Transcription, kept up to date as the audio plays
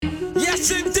Yes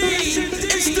indeed,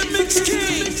 it's the Mix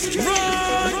King,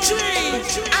 Ron G.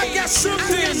 I got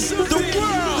something the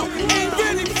world ain't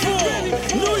ready for.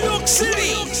 New York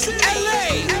City,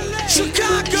 LA,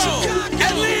 Chicago,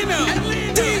 Atlanta,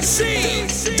 DC,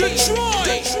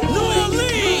 Detroit, New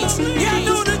Orleans. Y'all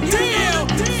know the deal.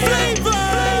 Flavor.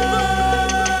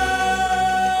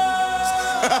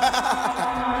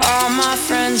 All my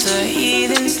friends are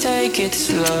heathens, take it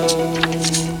slow.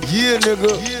 Yeah,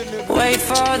 nigga. Wait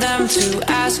for them to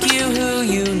ask you who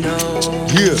you know.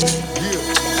 Yeah,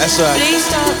 that's right. Please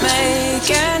don't make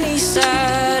any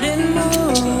sudden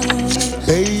moves.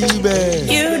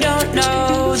 Baby, You don't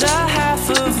know the half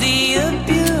of the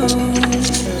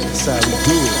abuse. that's how we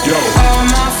do it. Yo. All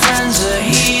my friends are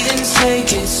heathens,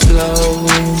 take it slow.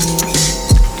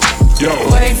 Yo.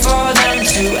 Wait for them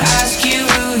to ask you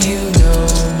who you know.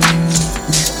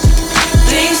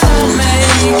 Please don't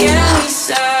make any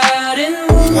sudden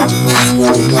moves.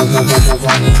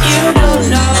 You don't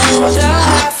know the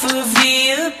half of the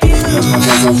abuse.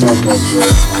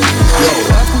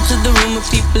 Welcome to the room of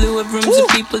people who have rooms of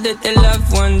people that they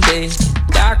love one day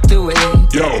docked away.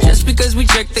 Yo. Just because we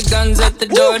check the guns at the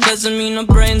door doesn't mean our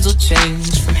brains will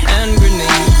change from hand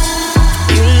grenades.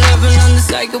 You loving on the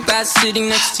psychopath sitting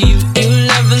next to you. You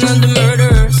loving on the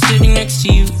murderer sitting next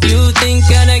to you. You think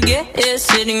I'd get here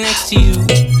sitting next to you.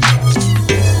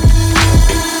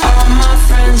 All my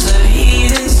friends are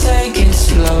heathens, take it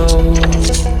slow.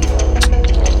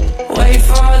 Wait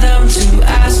for them to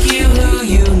ask you who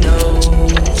you know.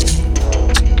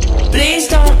 Please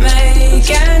don't make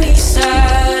any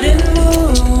sudden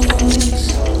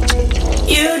moves.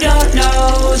 You don't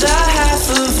know the half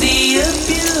of the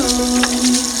abuse.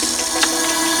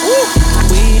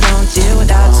 We don't deal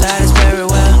with outsiders very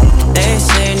well. They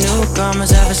say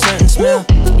newcomers have a certain smell.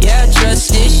 Yeah,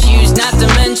 trust issues not to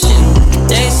mention.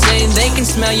 They say they can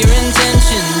smell your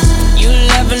intentions. You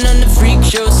laughing on the freak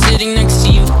show sitting next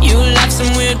to you. You like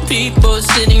some weird people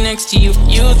sitting next to you.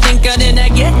 You think I did I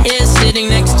get here sitting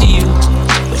next to you.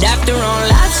 But after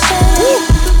all I've said,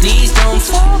 please don't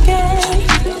forget.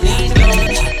 Please don't.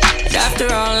 But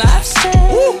after all I've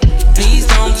said, please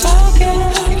don't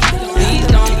forget. Please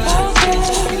don't forget.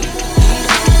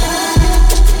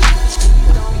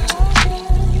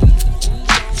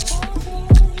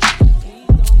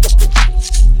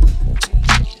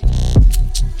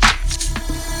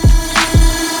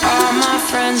 All my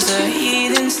friends are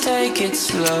heathens, take it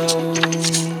slow.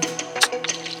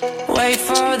 Wait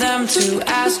for them to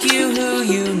ask you who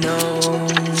you know.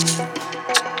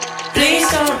 Please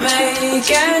don't make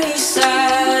any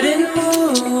sudden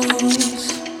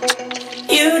moves.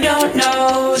 You don't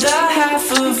know the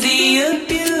half of the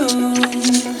abuse.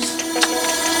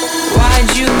 Why'd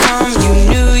you come? You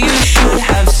knew you should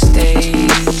have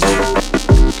stayed.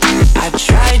 I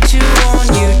tried to warn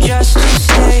you just to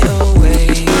stay away.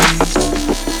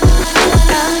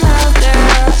 And now they're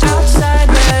outside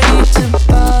ready to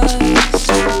buzz.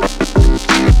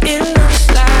 It looks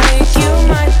like you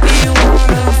might be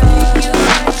one of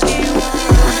us.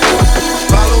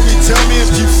 Follow me, tell me if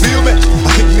you feel me. I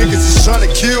think niggas is trying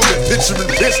to kill me. Picturing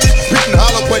pistols, written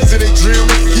hollow points till they drill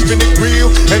me. Keeping it real,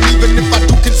 and even if I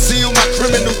do conceal my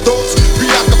criminal thoughts,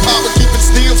 preoccupied with keeping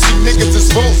still. See niggas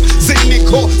is false, sitting in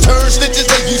court, turn snitches.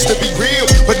 They used to be real,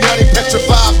 but now they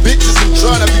petrified bitches and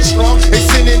trying to be strong. They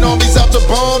sending armies out to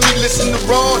bomb me. Listen to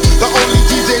Ron, the only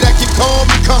DJ that can calm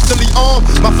me, constantly armed.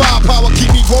 My firepower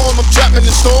keep me warm. I'm trapping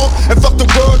the storm, and fuck the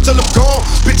world till I'm gone.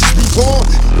 Bitches be born,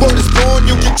 word is born,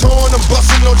 you get torn. I'm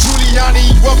busting on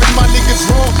Giuliani, rubbing my niggas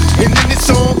wrong. And in this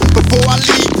song, before I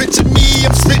leave, picture me,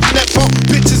 I'm spitting that funk.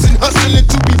 Bitches and hustling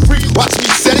to be free. Watch me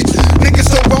set it.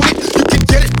 Niggas don't want it, you can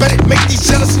get it, bet it. Make these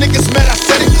jealous niggas mad, I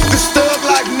said it. This thug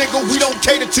life, nigga, we don't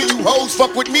cater to you hoes.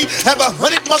 Fuck with me, have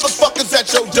 100 motherfuckers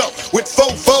at your door with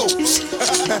 4 foes.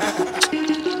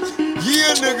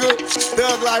 Yeah, nigga,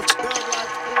 thug life, thug life.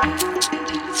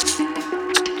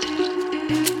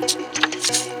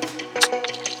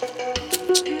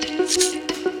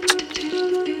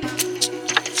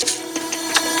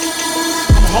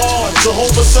 Hard.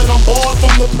 Jehovah said I'm barred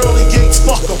from the pearly gates,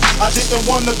 fuck 'em. I didn't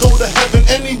wanna go to heaven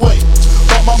anyway,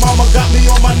 but my mama got me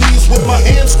on my knees with my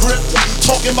hands gripped,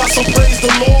 talking about some praise the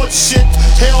Lord shit.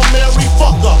 Hail Mary,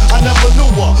 fuck her, I never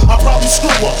knew her. I probably screw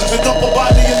her and dump her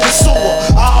body in the sewer.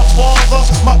 Our Father,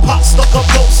 my pop stuck up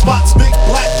dope spots, big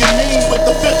black and mean with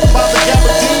the fifth by the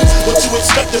Gabardines. What you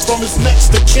expected from his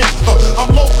next to kin? I'm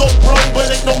loco, bro,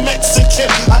 but ain't no Mexican.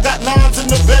 I got 9s in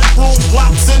the bedroom,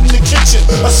 blocks in the kitchen.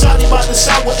 A shotty by the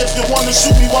shower if you wanna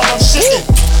shoot me while I'm shitting.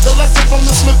 The lesson from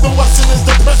the Smith & Wesson is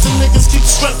depressing. Niggas keep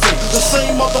stressing the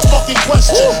same motherfucking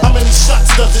question. How many shots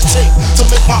does it take to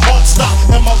make my heart stop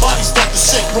and my body start to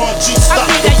shake? Ron G, stop.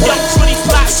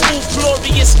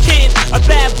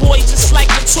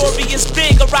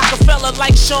 baller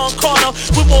like Sean Carter,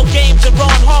 with more game than Ron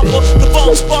Harper. The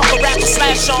Bone Sparker, rapper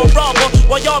slash on rubber.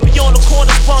 While y'all be on the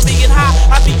corners bumping and high,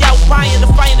 I be out buying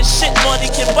the finest shit money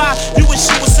can buy. You wish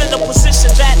you was in the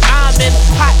position that I'm in.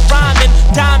 Hot rhyming,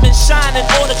 diamond shining,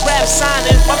 autograph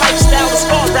signing. My lifestyle is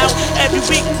far out. Every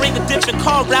week bring a different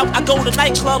car out. I go to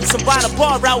nightclubs and buy the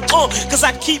bar out. Cause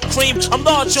I keep cream. I'm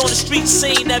large on the street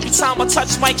scene. Every time I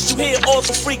touch mics, you hear all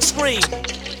the freaks scream.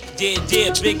 Yeah,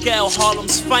 Big L,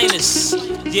 Harlem's finest.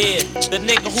 Yeah, the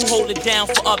nigga who hold it down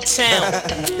for Uptown.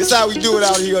 It's how we do it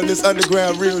out here on this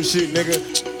underground real shit, nigga.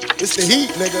 It's the heat,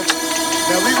 nigga.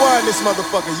 Now rewind this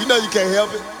motherfucker. You know you can't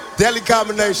help it. Deadly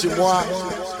combination, boy.